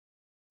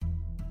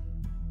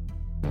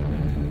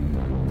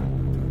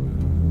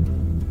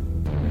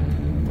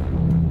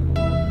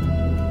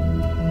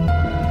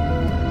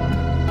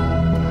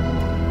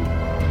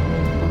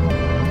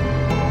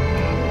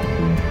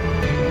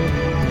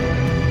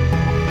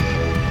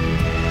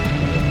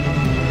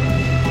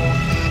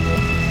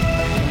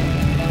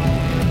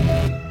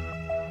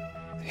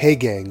Hey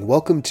gang,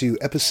 welcome to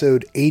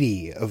episode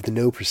 80 of the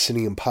No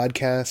Proscenium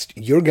Podcast,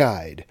 your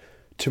guide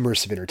to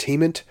immersive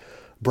entertainment,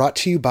 brought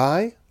to you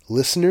by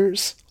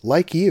listeners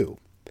like you.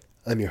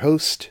 I'm your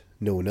host,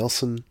 Noah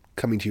Nelson,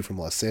 coming to you from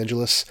Los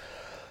Angeles.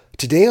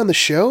 Today on the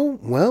show,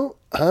 well,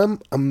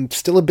 I'm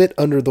still a bit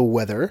under the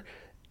weather,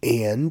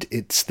 and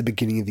it's the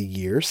beginning of the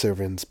year, so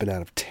everyone's been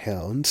out of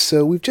town,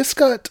 so we've just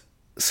got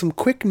some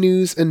quick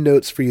news and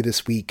notes for you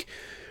this week.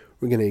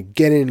 We're going to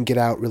get in and get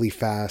out really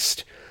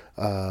fast,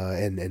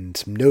 and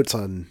some notes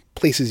on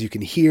places you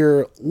can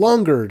hear,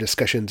 longer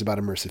discussions about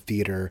immersive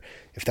theater,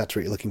 if that's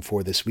what you're looking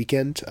for this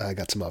weekend. I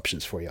got some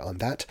options for you on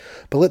that.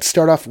 But let's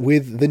start off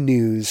with the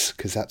news,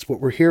 because that's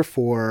what we're here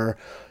for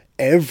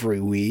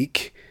every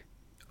week.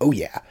 Oh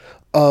yeah.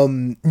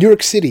 New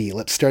York City,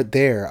 let's start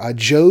there.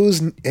 Joe's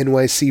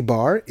NYC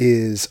Bar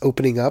is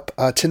opening up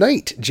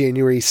tonight,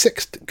 January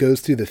 6th. Goes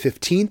through the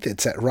 15th.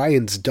 It's at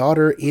Ryan's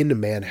Daughter in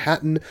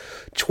Manhattan.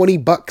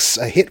 $20,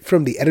 a hit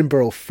from the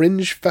Edinburgh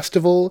Fringe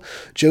Festival.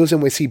 Joe's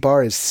NYC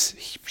Bar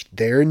is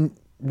there in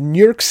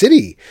New York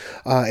City.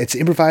 It's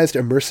improvised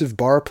immersive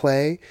bar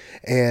play,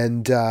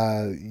 and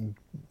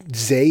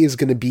Zay is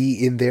going to be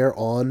in there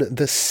on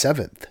the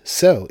 7th.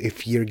 So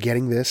if you're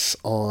getting this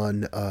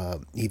on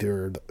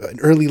either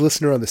an early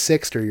listener on the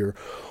 6th, or you're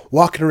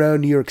walking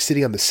around New York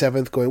City on the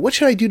 7th going, what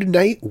should I do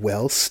tonight?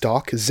 Well,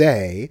 stalk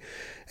Zay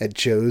at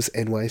Joe's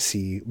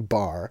NYC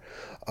Bar.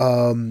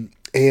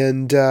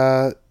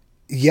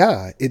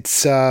 Yeah,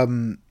 it's,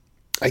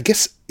 I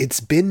guess it's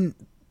been,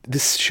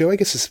 this show, I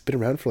guess, has been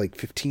around for like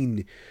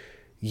 15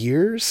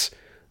 years.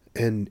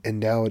 And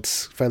now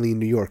it's finally in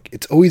New York.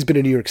 It's always been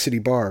a New York City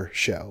bar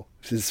show.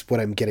 This is what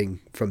I'm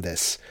getting from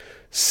this.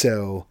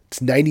 So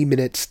it's 90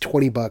 minutes,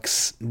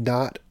 $20,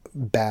 not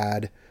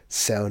bad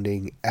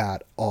sounding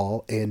at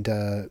all. And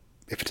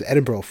if it's an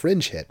Edinburgh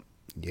Fringe hit,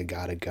 you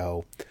gotta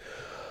go.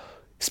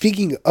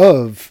 Speaking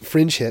of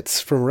Fringe hits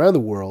from around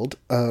the world,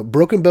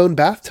 Broken Bone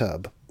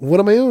Bathtub, one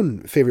of my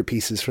own favorite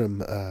pieces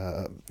from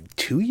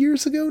 2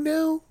 years ago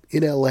now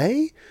in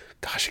LA.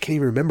 Gosh, I can't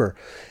even remember.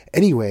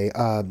 Anyway,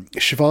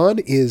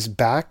 Siobhan is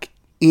back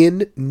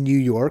in New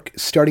York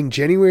starting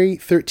January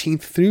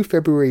 13th through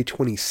February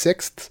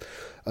 26th.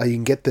 You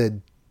can get the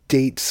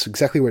dates,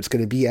 exactly where it's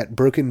going to be, at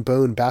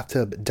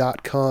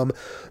brokenbonebathtub.com.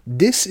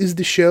 This is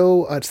the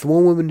show, it's the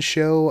one-woman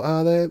show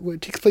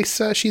that takes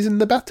place, she's in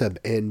the bathtub,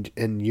 and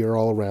you're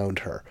all around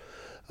her.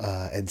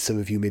 And some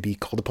of you may be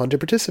called upon to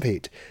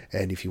participate.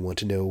 And if you want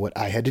to know what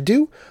I had to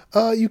do,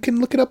 you can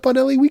look it up on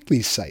LA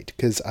Weekly's site,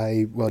 because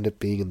I wound up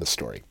being in the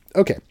story.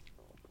 Okay.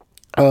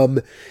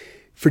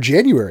 For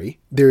January,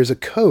 there is a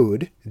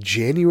code,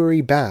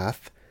 January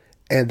Bath,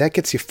 and that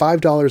gets you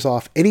 $5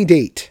 off any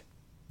date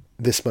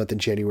this month in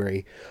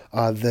January.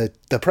 The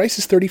price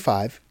is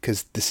 $35,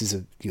 because this is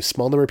a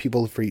small number of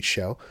people for each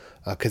show,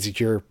 because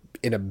you're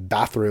in a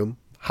bathroom.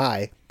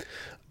 Hi.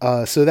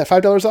 So that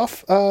 $5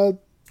 off,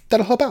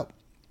 that'll help out.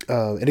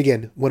 And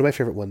again, one of my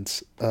favorite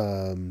ones.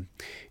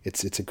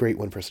 It's a great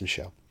one-person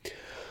show.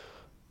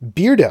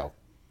 Beardo.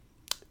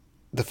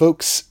 The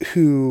folks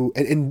who,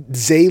 and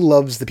Zay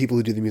loves the people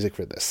who do the music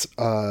for this.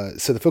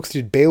 So the folks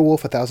who did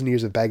Beowulf, 1,000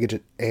 Years of Baggage,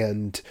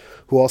 and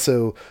who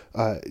also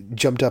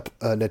jumped up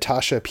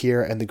Natasha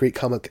Pierre and the Great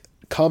Comet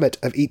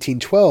of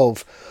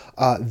 1812.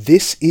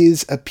 This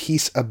is a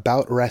piece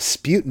about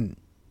Rasputin.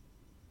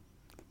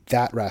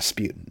 That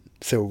Rasputin.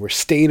 So we're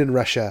staying in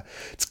Russia.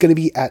 It's going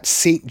to be at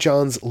St.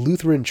 John's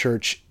Lutheran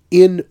Church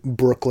in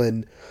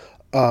Brooklyn.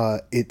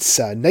 It's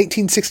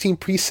 1916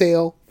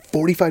 pre-sale.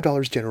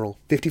 $45 general,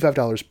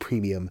 $55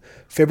 premium,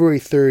 February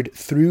 3rd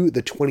through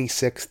the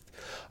 26th.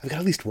 I've got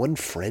at least one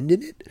friend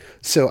in it,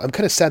 so I'm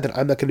kind of sad that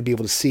I'm not going to be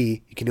able to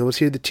see. You can almost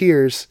hear the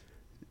tears.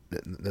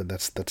 No,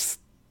 that's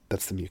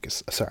the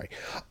mucus. Sorry.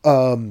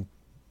 That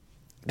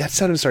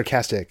sounded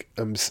sarcastic.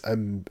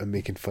 I'm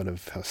making fun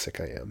of how sick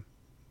I am.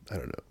 I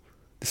don't know.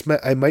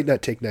 I might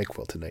not take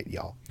NyQuil tonight,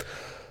 y'all.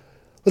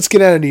 Let's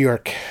get out of New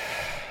York,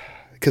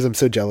 because I'm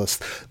so jealous.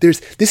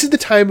 This is the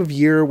time of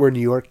year where New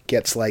York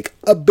gets like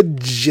a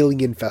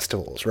bajillion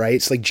festivals, right?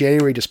 It's like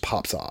January just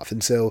pops off.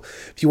 And so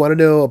if you want to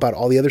know about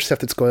all the other stuff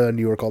that's going on in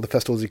New York, all the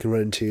festivals you can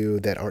run into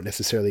that aren't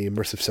necessarily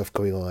immersive stuff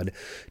going on,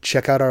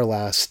 check out our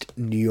last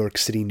New York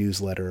City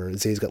newsletter.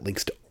 Zay's got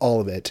links to all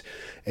of it.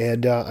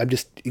 And I'm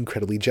just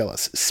incredibly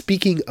jealous.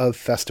 Speaking of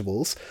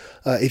festivals,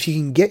 if you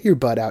can get your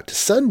butt out to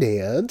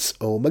Sundance,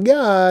 oh my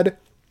God.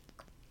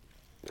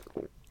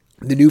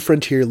 The New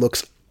Frontier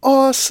looks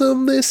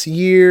awesome this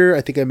year. I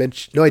think I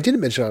mentioned, no, I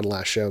didn't mention it on the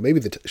last show, maybe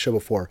the show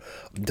before.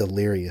 I'm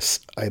delirious.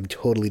 I am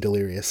totally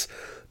delirious.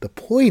 The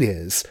point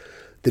is,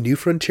 the New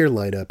Frontier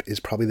lineup is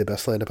probably the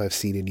best lineup I've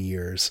seen in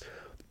years.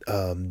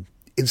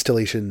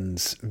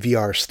 Installations,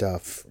 VR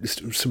stuff,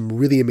 just some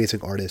really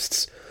amazing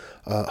artists.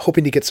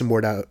 Hoping to get some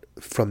word out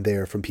from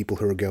there from people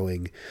who are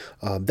going.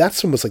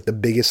 That's almost like the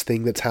biggest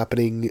thing that's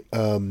happening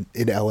in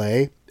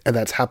LA, and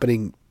that's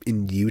happening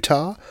in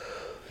Utah.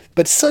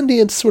 But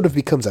Sundance sort of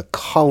becomes a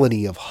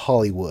colony of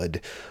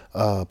Hollywood.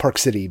 Park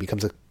City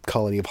becomes a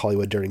colony of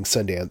Hollywood during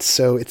Sundance.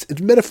 So it's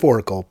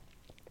metaphorical.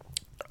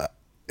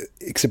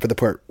 except for the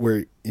part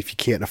where if you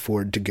can't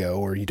afford to go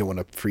or you don't want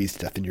to freeze to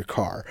death in your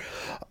car.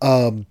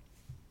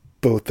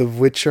 Both of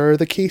which are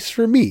the case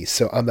for me.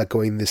 So I'm not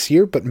going this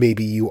year, but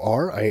maybe you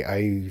are.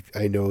 I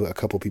know a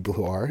couple people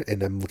who are,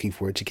 and I'm looking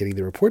forward to getting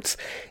the reports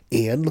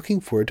and looking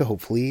forward to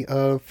hopefully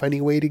finding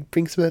a way to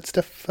bring some of that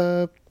stuff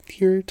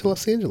here to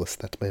Los Angeles.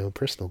 That's my own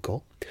personal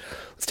goal.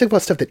 Let's talk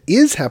about stuff that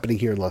is happening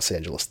here in Los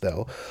Angeles,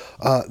 though.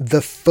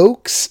 The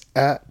folks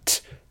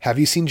at Have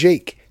You Seen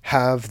Jake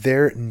have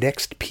their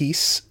next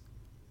piece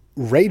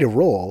ready to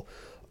roll.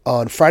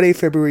 On Friday,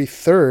 February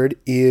 3rd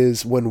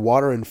is when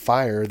Water and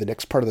Fire, the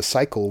next part of the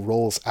cycle,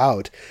 rolls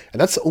out. And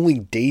that's the only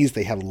days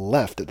they have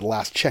left at the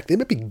last check. They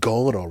might be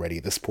gone already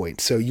at this point.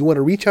 So you want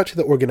to reach out to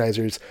the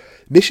organizers.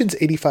 Mission's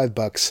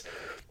 $85.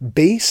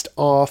 Based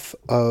off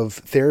of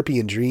Therapy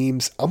and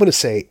Dreams, I'm going to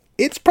say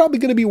it's probably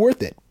going to be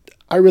worth it.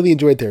 I really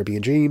enjoyed Therapy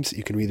and Dreams.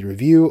 You can read the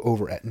review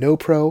over at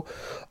NoPro.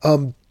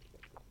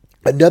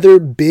 Another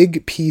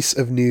big piece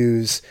of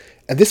news,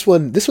 and this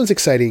one's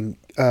exciting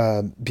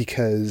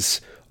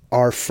because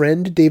our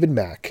friend David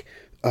Mack,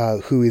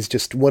 who is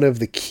just one of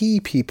the key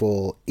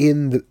people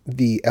in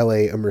the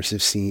LA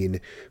immersive scene,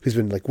 who's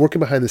been like working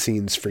behind the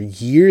scenes for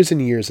years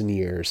and years and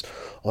years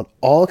on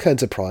all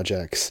kinds of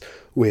projects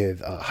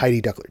with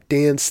Heidi Duckler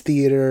Dance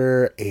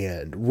Theater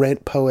and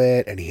Rent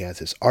Poet, and he has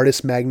his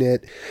artist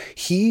magnet.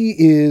 He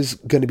is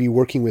going to be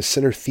working with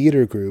Center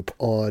Theater Group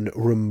on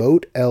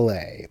Remote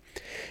LA.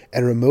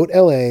 And Remote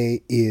LA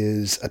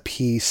is a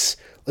piece.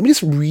 Let me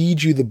just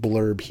read you the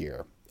blurb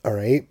here. All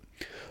right.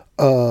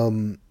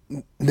 Then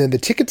the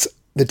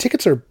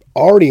tickets are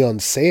already on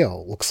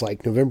sale. Looks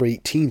like November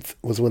 18th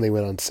was when they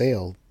went on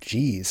sale.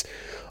 Jeez.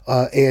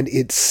 And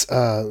it's,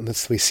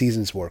 that's the way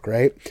seasons work,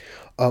 right?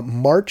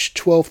 March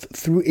 12th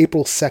through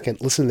April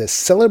 2nd. Listen to this.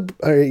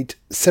 Celebrate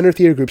Center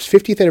Theater Group's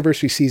 50th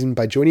anniversary season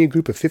by joining a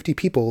group of 50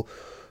 people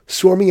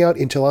swarming out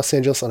into Los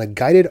Angeles on a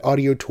guided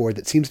audio tour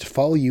that seems to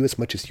follow you as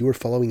much as you are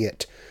following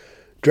it.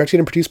 Directed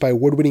and produced by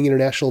award-winning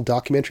international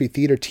documentary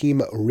theater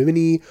team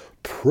Rimini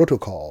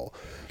Protocol.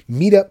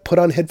 Meet up, put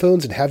on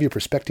headphones, and have your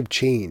perspective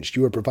changed.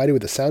 You are provided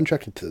with a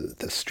soundtrack into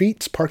the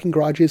streets, parking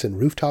garages, and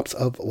rooftops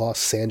of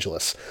Los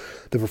Angeles.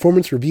 The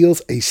performance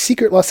reveals a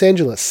secret Los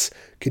Angeles,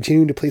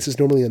 continuing to places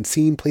normally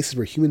unseen, places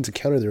where humans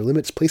encounter their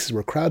limits, places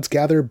where crowds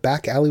gather,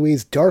 back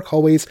alleyways, dark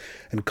hallways,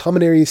 and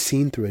common areas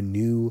seen through a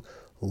new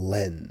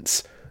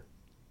lens.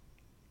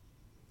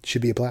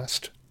 Should be a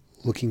blast.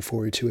 Looking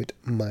forward to it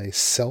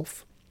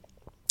myself.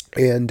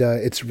 And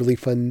it's really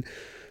fun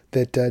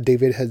that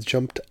David has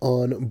jumped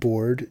on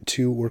board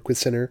to work with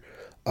Center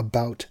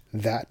about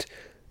that.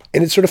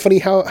 And it's sort of funny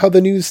how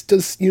the news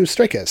does,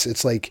 strike us.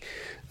 It's like,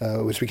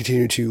 as we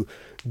continue to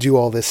do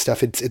all this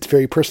stuff, it's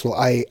very personal.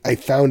 I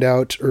found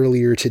out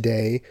earlier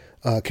today,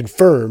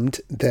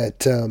 confirmed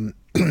that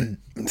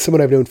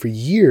someone I've known for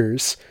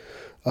years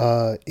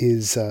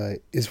is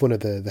one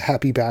of the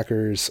happy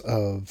backers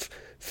of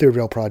Third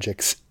Rail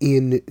Projects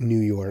in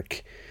New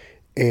York,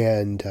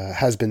 and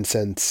has been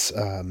since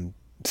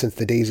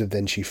the days of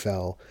Then She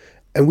Fell.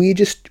 And we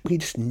just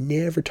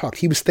never talked.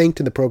 He was thanked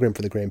in the program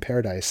for the Grand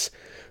Paradise.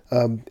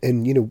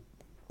 And,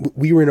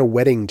 we were in a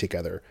wedding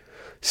together.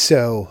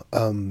 So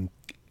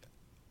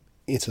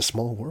it's a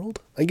small world,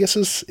 I guess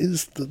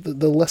is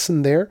the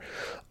lesson there.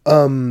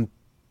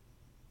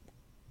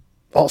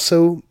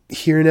 Also,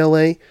 here in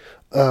LA,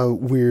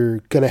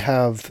 we're going to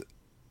have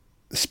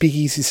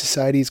Speakeasy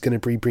Society is going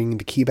to be bringing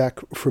the key back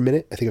for a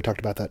minute. I think I've talked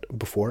about that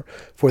before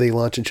they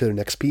launch into their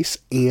next piece.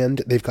 And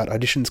they've got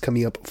auditions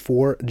coming up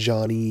for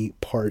Johnny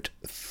Part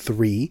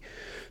 3.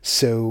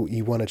 So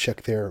you want to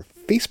check their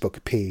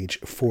Facebook page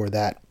for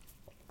that.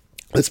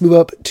 Let's move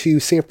up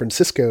to San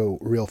Francisco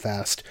real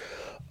fast.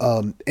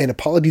 And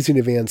apologies in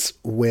advance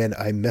when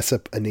I mess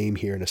up a name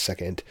here in a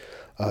second,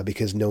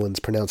 because no one's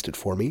pronounced it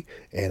for me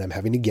and I'm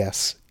having to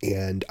guess.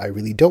 And I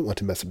really don't want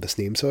to mess up this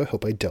name, so I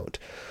hope I don't.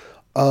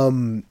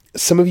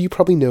 Some of you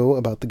probably know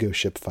about the Ghost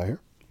Ship fire.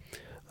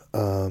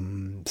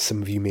 Some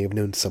of you may have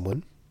known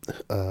someone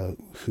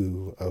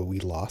who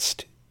we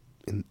lost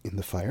in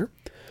the fire.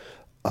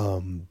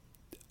 I'm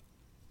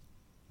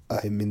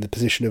in the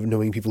position of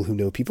knowing people who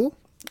know people,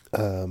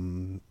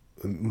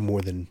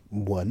 more than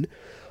one.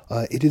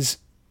 It has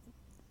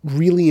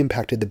really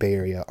impacted the Bay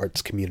Area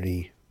arts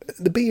community,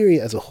 the Bay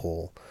Area as a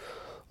whole.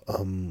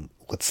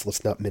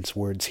 Let's not mince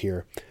words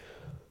here.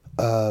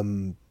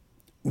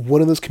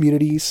 One of those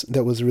communities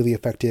that was really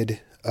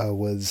affected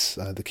was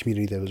the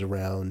community that was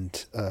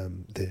around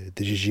the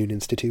Jejune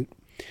Institute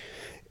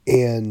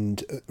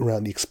and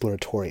around the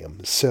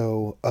Exploratorium.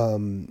 So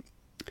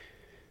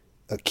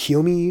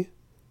Kiyomi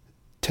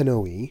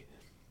Tanoe,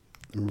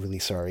 I'm really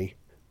sorry,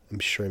 I'm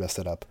sure I messed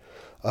that up,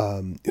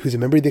 who's a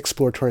member of the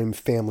Exploratorium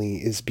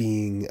family, is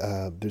being,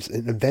 there's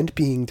an event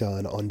being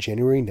done on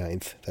January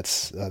 9th,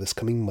 that's this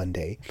coming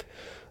Monday,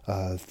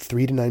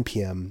 3 to 9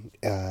 p.m.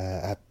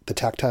 At the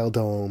Tactile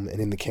Dome and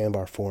in the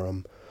Canbar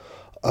Forum.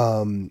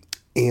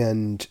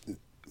 And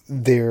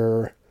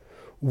they're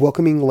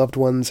welcoming loved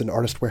ones and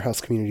Artist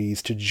Warehouse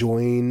communities to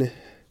join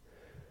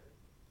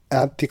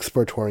at the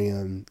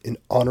Exploratorium in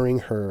honoring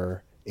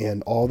her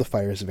and all the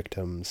fire's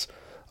victims.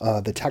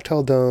 The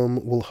Tactile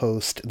Dome will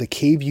host the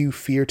Cave You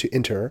Fear to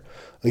Enter,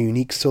 a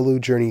unique solo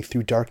journey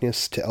through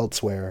darkness to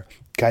elsewhere,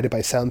 guided by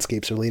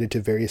soundscapes related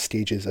to various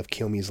stages of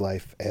Kiyomi's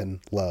life and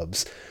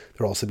loves. There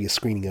will also be a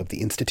screening of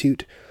The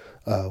Institute,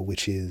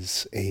 which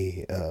is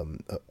a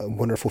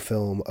wonderful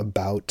film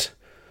about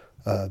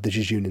the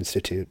Jejun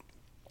Institute.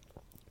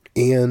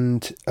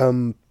 And,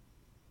 I'm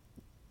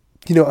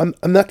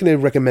not going to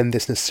recommend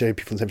this necessarily to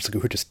people in San Francisco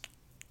who are just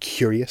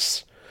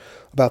curious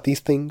about these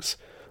things.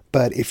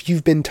 But if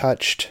you've been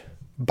touched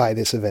by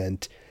this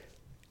event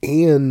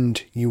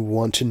and you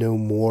want to know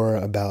more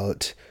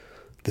about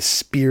the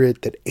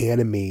spirit that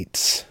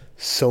animates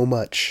so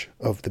much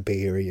of the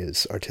Bay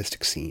Area's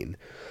artistic scene,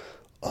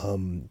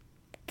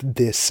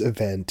 this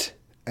event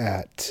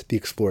at the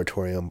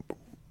Exploratorium,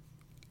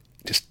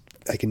 just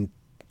I can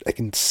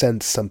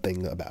sense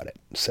something about it.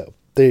 So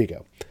there you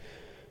go.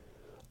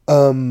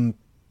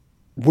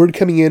 Word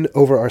coming in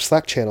over our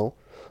Slack channel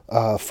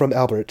from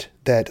Albert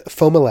that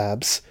FOMA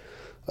Labs,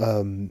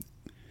 some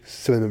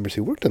of the members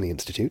who worked on the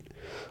Institute,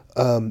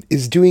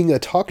 is doing a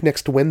talk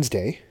next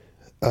Wednesday.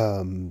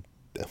 Let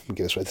me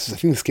get this right. I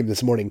think this came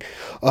this morning.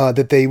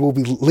 That they will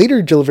be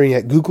later delivering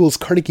at Google's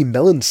Carnegie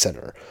Mellon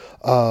Center.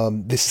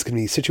 This is going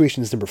to be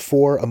Situations number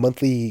 4, a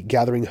monthly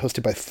gathering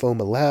hosted by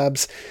FOMA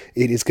Labs.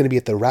 It is going to be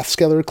at the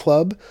Rathskeller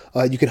Club.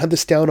 You can hunt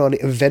this down on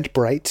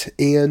Eventbrite.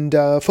 And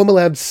FOMA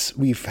Labs,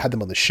 we've had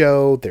them on the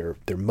show. They're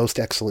most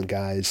excellent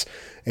guys,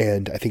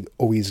 and I think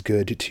always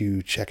good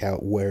to check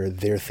out where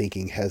their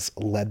thinking has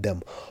led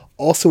them.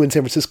 Also in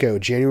San Francisco,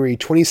 January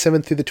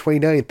 27th through the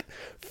 29th,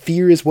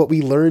 Fear is What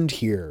We Learned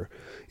Here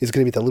is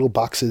going to be at the Little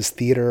Boxes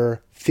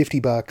Theater,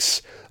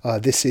 $50.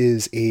 This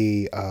is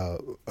a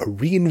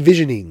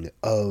re-envisioning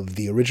of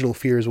the original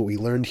Fear is What We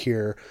Learned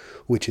Here,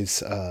 which is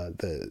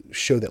the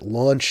show that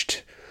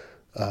launched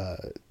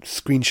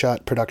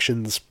Screenshot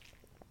Productions.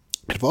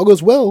 And if all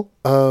goes well,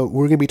 we're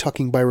going to be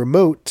talking by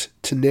remote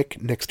to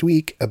Nick next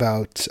week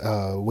about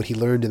what he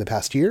learned in the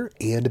past year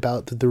and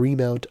about the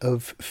remount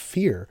of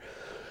Fear.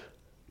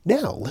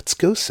 Now, let's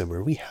go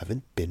somewhere we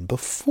haven't been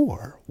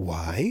before.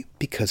 Why?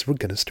 Because we're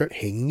going to start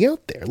hanging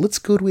out there. Let's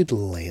go to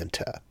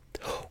Atlanta.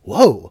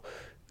 Whoa.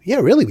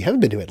 Yeah, really, we haven't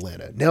been to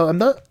Atlanta. Now, I'm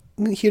not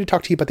here to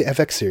talk to you about the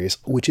FX series,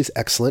 which is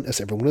excellent,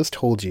 as everyone has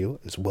told you.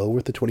 It's well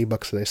worth the $20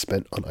 that I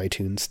spent on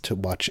iTunes to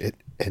watch it,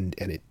 and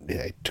it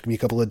took me a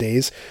couple of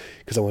days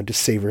because I wanted to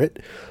savor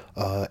it,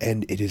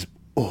 and it is,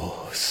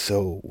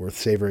 so worth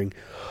savoring.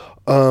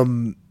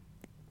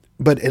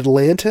 But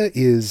Atlanta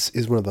is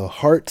one of the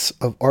hearts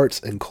of arts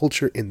and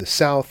culture in the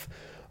South.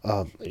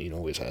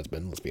 Always has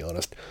been, let's be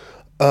honest.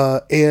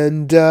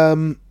 And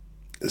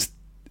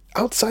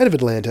outside of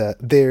Atlanta,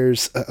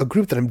 there's a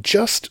group that I'm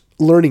just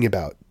learning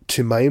about,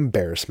 to my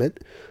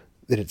embarrassment,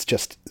 that it's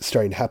just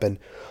starting to happen.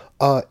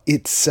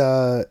 It's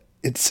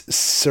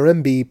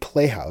Serembi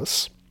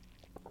Playhouse.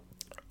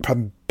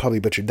 Probably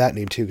butchered that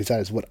name too, because that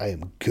is what I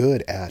am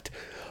good at.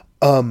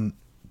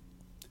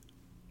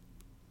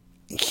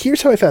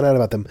 Here's how I found out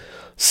about them.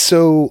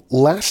 So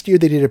last year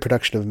they did a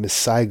production of Miss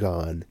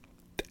Saigon,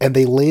 and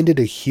they landed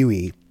a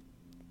Huey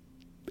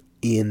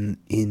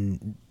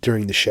in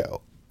during the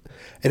show.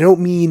 And I don't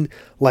mean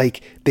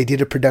like they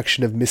did a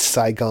production of Miss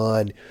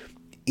Saigon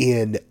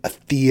in a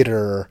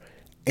theater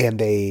and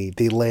they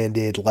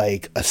landed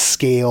like a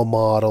scale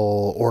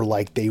model or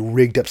like they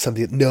rigged up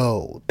something.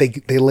 No,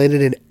 they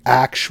landed an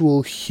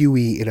actual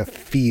Huey in a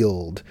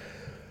field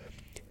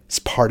as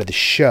part of the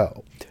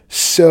show.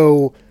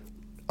 So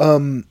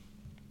we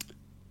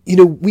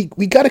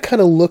got to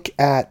kind of look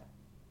at,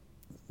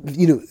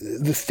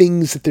 the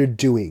things that they're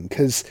doing,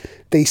 because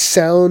they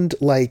sound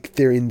like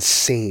they're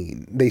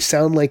insane. They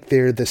sound like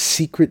they're the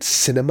secret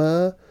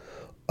cinema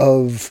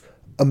of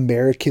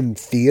American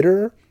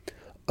theater.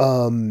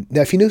 Now,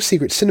 if you know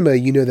secret cinema,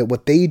 you know that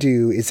what they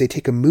do is they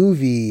take a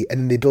movie and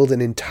then they build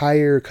an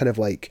entire kind of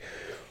like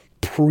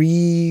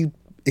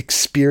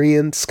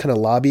pre-experience, kind of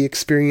lobby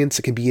experience.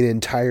 It can be an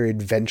entire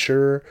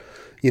adventure.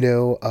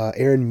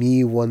 Aaron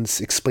Mee once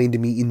explained to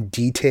me in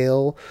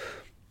detail,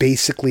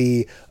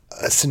 basically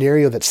a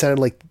scenario that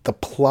sounded like the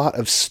plot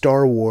of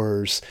Star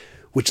Wars,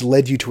 which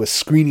led you to a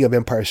screening of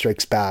Empire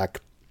Strikes Back,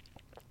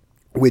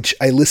 which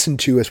I listened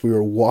to as we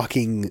were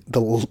walking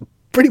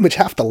pretty much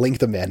half the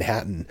length of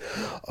Manhattan,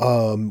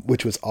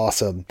 which was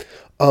awesome.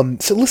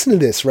 So listen to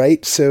this,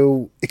 right?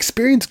 So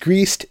Experience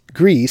Greece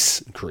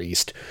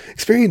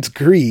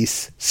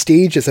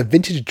staged as a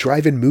vintage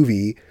drive-in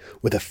movie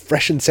with a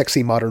fresh and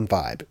sexy modern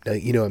vibe. Now,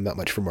 I'm not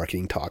much for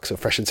marketing talk, so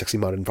fresh and sexy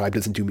modern vibe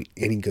doesn't do me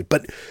any good,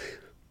 but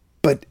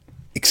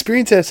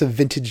experience it as a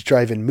vintage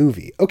drive-in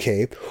movie.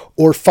 Okay.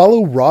 Or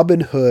follow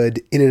Robin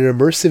Hood in an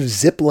immersive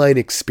zipline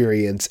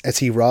experience as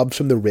he robs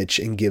from the rich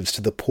and gives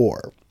to the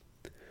poor.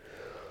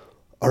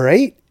 All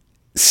right.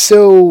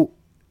 So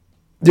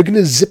they're going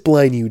to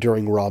zipline you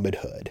during Robin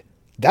Hood.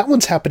 That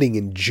one's happening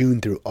in June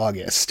through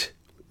August.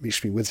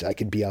 Makes me wish I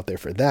could be out there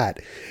for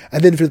that.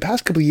 And then for the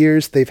past couple of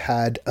years, they've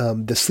had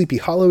the Sleepy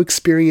Hollow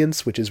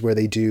experience, which is where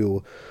they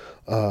do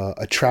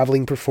a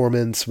traveling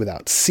performance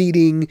without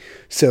seating.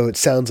 So it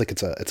sounds like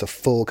it's a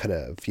full kind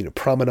of,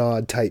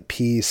 promenade type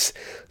piece.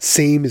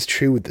 Same is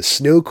true with the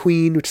Snow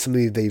Queen, which is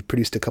something they've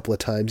produced a couple of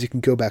times. You can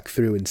go back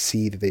through and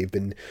see that they've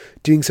been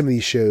doing some of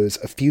these shows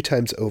a few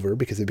times over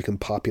because they've become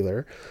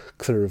popular,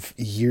 sort of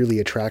yearly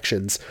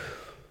attractions.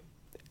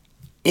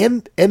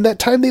 And that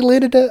time they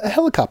landed a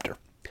helicopter.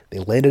 They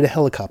landed a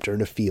helicopter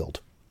in a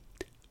field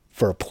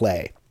for a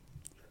play.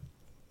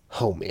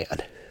 Oh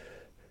man.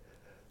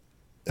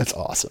 That's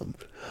awesome.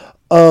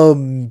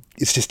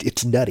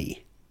 It's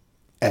nutty.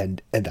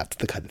 And that's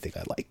the kind of thing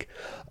I like.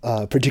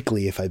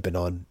 Particularly if I've been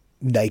on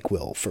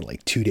NyQuil for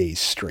like 2 days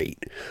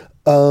straight.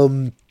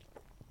 Okay.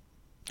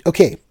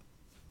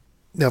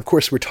 Now, of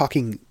course, we're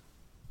talking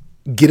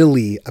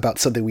giddily about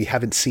something we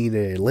haven't seen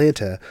in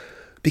Atlanta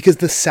because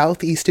the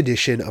Southeast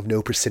edition of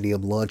No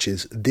Proscenium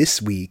launches this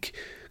week,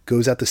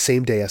 goes out the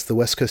same day as the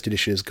West Coast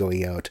edition is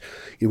going out.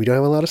 We don't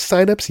have a lot of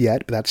signups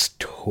yet, but that's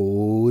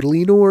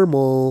totally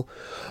normal.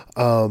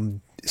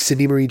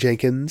 Cindy Marie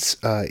Jenkins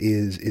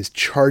is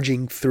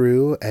charging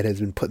through and has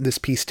been putting this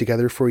piece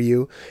together for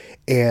you.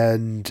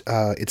 And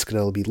it's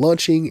going to be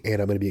launching, and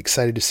I'm going to be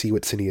excited to see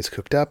what Cindy has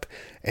cooked up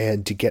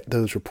and to get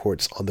those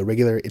reports on the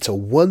regular. It's a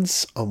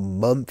once a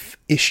month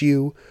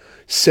issue.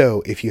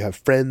 So if you have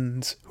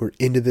friends who are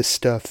into this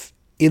stuff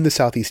in the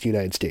Southeast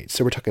United States,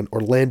 so we're talking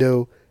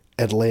Orlando,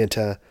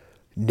 Atlanta,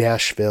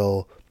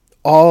 Nashville,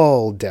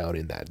 all down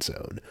in that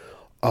zone.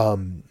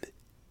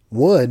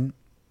 One,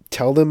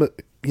 tell them,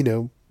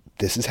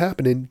 this is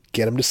happening.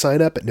 Get them to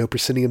sign up at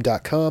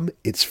noproscenium.com.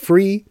 It's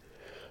free.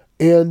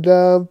 And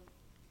we'll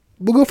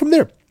go from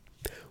there.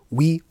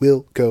 We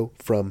will go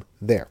from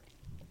there.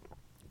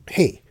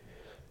 Hey,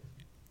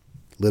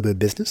 a little bit of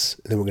business,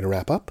 and then we're going to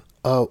wrap up.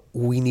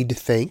 We need to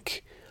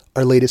thank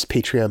our latest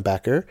Patreon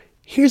backer.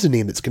 Here's a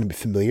name that's going to be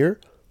familiar.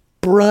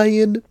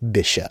 Brian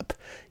Bishop.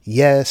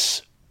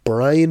 Yes,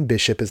 Brian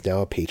Bishop is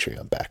now a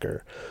Patreon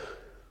backer,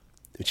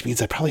 which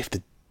means I probably have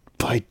to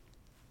buy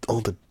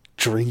all the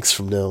drinks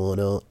from now on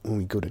out when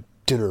we go to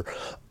dinner.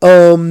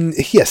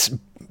 Yes,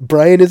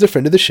 Brian is a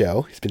friend of the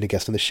show. He's been a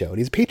guest on the show, and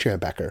he's a Patreon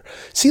backer.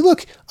 See,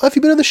 look, if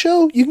you've been on the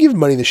show, you can give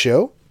money to the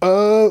show.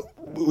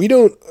 We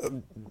don't...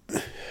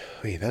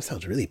 wait, that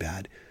sounds really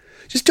bad.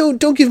 Just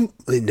don't give...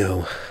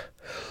 no.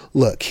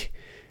 Look,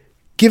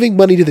 giving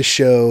money to the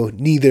show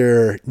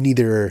neither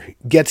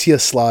gets you a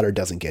slot or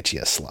doesn't get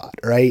you a slot,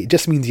 right? It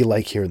just means you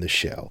like hearing the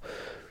show.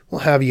 We'll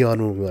have you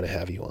on when we want to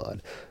have you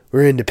on.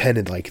 We're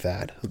independent like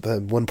that. The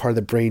one part of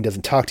the brain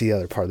doesn't talk to the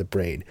other part of the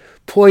brain.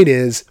 Point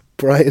is,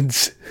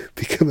 Brian's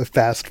become a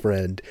fast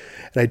friend,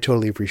 and I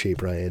totally appreciate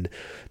Brian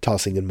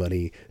tossing in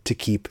money to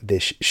keep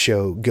this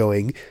show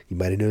going. You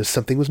might have noticed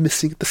something was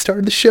missing at the start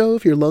of the show.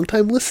 If you're a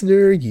longtime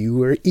listener, you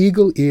were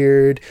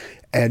eagle-eared,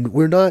 and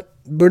we're not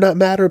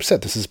mad or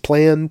upset. This is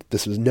planned.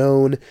 This was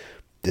known.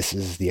 This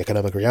is the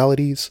economic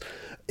realities,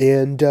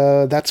 and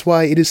that's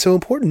why it is so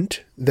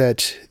important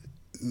that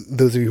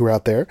those of you who are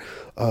out there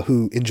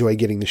who enjoy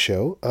getting the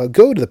show,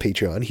 go to the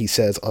Patreon, he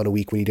says, on a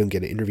week when you don't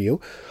get an interview.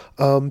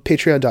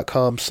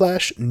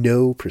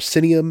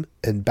 Patreon.com/NoProscenium,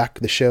 and back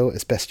the show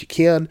as best you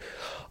can.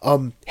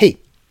 Hey,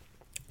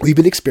 we've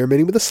been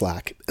experimenting with the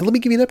Slack, and let me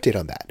give you an update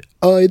on that.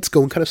 It's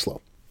going kind of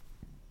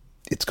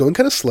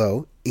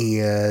slow.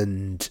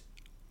 And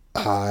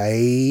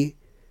I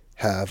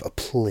have a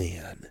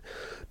plan.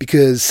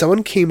 Because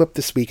someone came up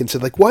this week and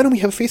said, like, why don't we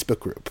have a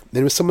Facebook group? And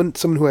it was someone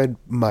who I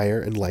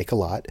admire and like a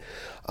lot.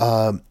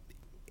 And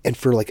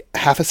for like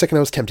half a second I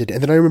was tempted.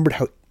 And then I remembered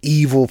how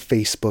evil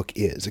Facebook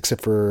is,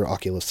 except for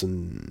Oculus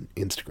and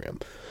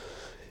Instagram.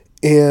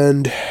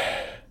 And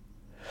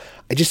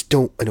I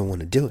don't want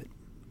to do it.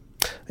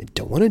 I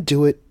don't want to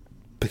do it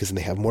because then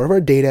they have more of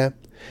our data.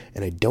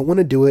 And I don't want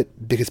to do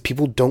it because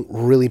people don't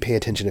really pay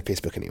attention to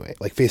Facebook anyway.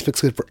 Like, Facebook's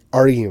good for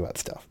arguing about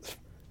stuff.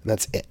 And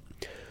that's it.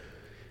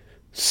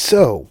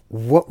 So,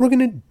 what we're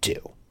going to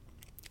do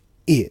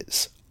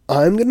is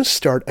I'm going to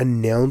start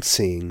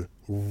announcing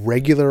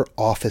regular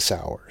office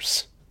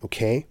hours,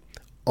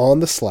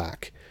 on the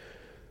Slack.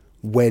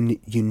 When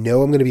you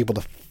know I'm going to be able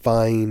to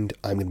find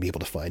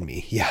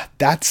me. Yeah,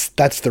 that's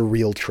the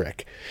real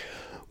trick.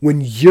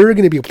 When you're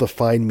going to be able to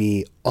find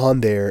me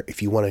on there,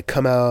 if you want to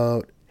come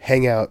out,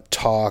 hang out,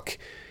 talk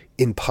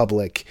in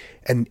public,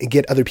 and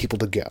get other people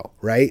to go,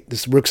 right?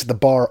 This works at the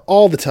bar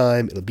all the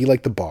time. It'll be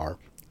like the bar,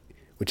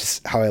 which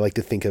is how I like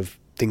to think of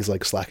things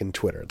like Slack and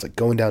Twitter. It's like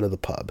going down to the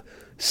pub.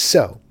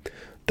 So,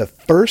 the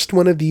first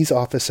one of these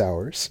office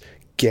hours,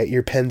 get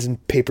your pens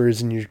and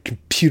papers and your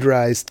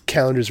computerized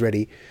calendars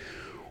ready.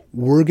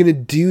 We're going to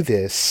do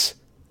this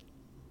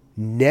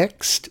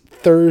next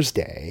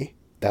Thursday,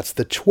 that's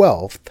the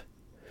 12th,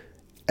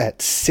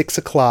 at 6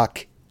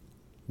 o'clock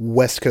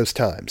West Coast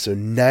time. So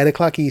 9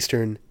 o'clock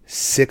Eastern,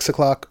 6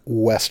 o'clock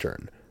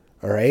Western.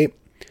 All right?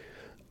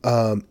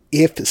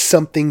 If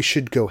something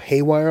should go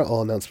haywire,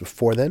 I'll announce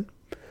before then.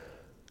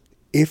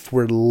 If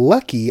we're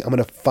lucky, I'm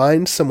going to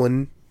find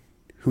someone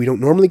who we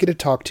don't normally get to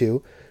talk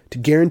to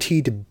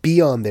guarantee to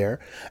be on there.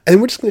 And then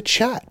we're just going to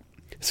chat.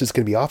 So it's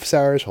going to be office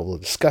hours, a whole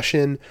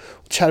discussion.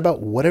 We'll chat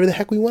about whatever the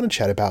heck we want to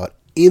chat about.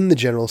 in the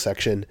general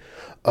section,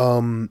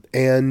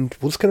 and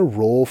we'll just kind of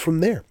roll from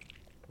there.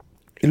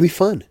 It'll be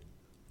fun.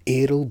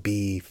 It'll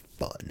be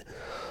fun.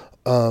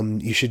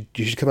 You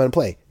should come out and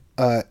play.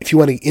 If you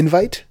want to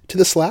invite to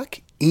the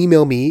Slack,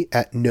 email me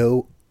at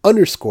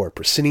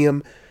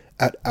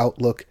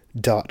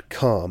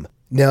no_proscenium@outlook.com.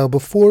 Now,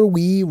 before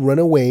we run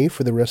away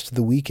for the rest of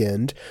the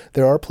weekend,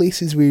 there are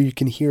places where you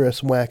can hear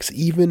us wax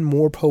even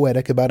more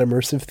poetic about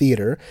immersive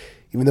theater,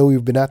 even though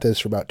we've been at this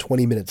for about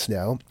 20 minutes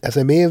now. As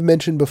I may have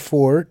mentioned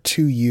before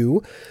to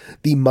you,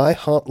 the My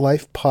Haunt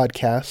Life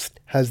podcast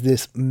has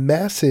this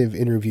massive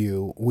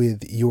interview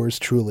with yours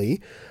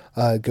truly.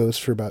 It goes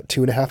for about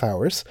 2.5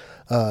 hours.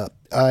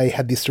 I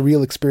had the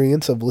surreal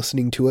experience of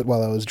listening to it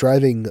while I was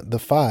driving the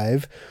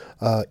 5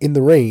 in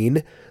the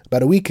rain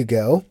about a week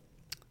ago.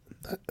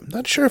 I'm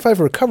not sure if I've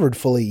recovered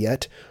fully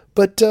yet,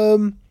 but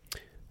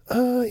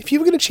if you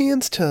ever get a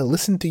chance to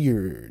listen to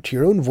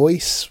your own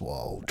voice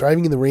while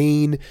driving in the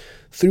rain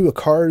through a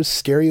car's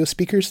stereo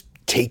speakers,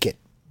 take it.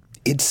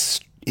 It's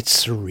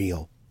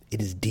surreal.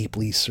 It is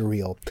deeply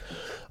surreal.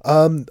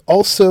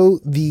 Also,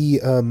 the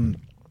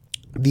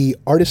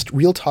Artist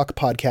Real Talk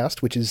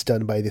podcast, which is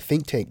done by the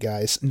Think Tank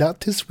guys, not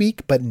this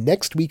week, but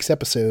next week's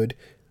episode,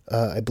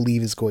 I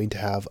believe, is going to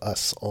have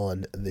us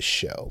on the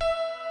show.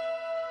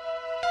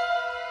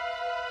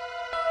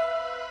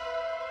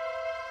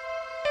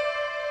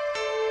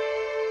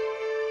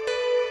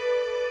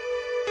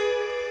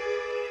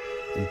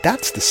 And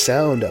that's the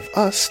sound of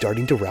us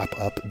starting to wrap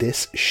up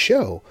this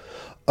show.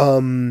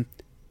 You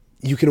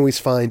can always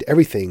find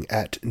everything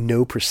at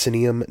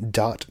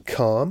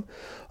noproscenium.com.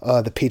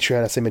 The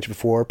Patreon, as I mentioned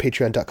before,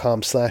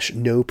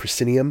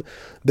 patreon.com/noproscenium.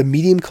 The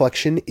Medium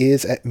collection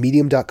is at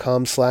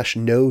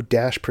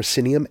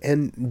medium.com/no-proscenium.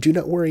 And do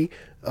not worry,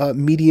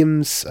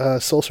 Medium's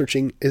soul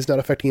searching is not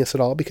affecting us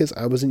at all because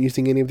I wasn't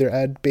using any of their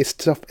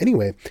ad-based stuff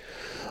anyway.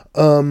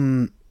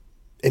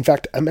 In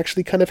fact, I'm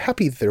actually kind of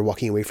happy that they're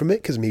walking away from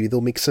it because maybe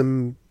they'll make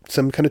some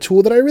kind of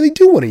tool that I really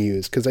do want to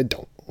use because I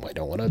don't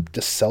want to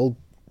just sell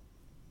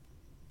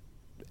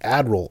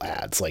ad roll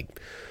ads. Like,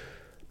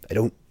 I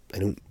don't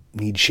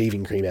need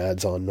shaving cream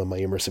ads on my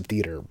immersive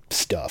theater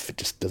stuff. It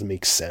just doesn't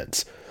make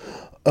sense.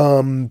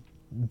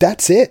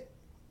 That's it.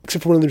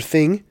 Except for one other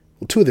thing.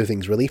 Well, two other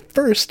things, really.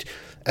 First,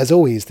 as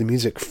always, the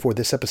music for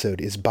this episode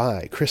is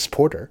by Chris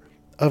Porter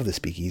of the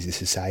Speakeasy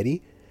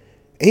Society.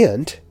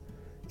 And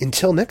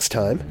until next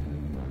time,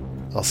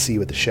 I'll see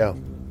you at the show.